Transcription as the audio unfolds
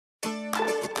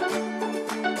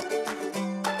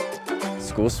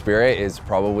School spirit is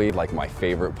probably like my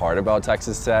favorite part about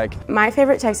Texas Tech. My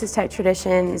favorite Texas Tech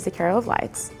tradition is the Carol of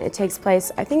Lights. It takes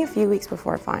place, I think, a few weeks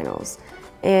before finals.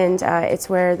 And it's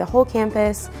where the whole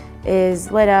campus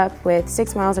is lit up with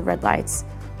 6 miles of red lights.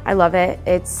 I love it.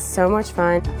 It's so much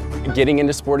fun. Getting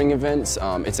into sporting events,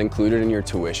 it's included in your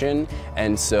tuition,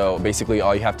 and so basically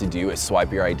all you have to do is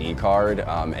swipe your ID card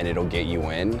and it'll get you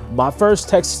in. My first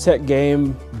Texas Tech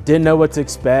game, didn't know what to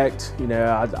expect. You know,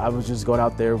 I was just going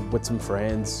out there with some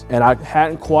friends, and I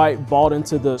hadn't quite bought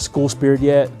into the school spirit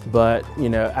yet, but you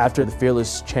know, after the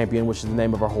Fearless Champion, which is the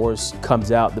name of our horse,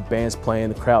 comes out, the band's playing,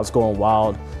 the crowd's going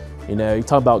wild. You know, you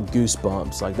talk about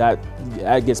goosebumps, like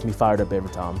that gets me fired up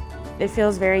every time. It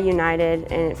feels very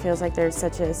united, and it feels like there's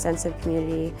such a sense of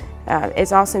community.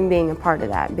 It's awesome being a part of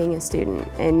that, being a student,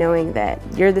 and knowing that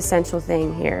you're the central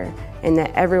thing here, and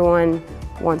that everyone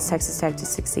wants Texas Tech to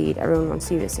succeed. Everyone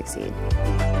wants you to succeed.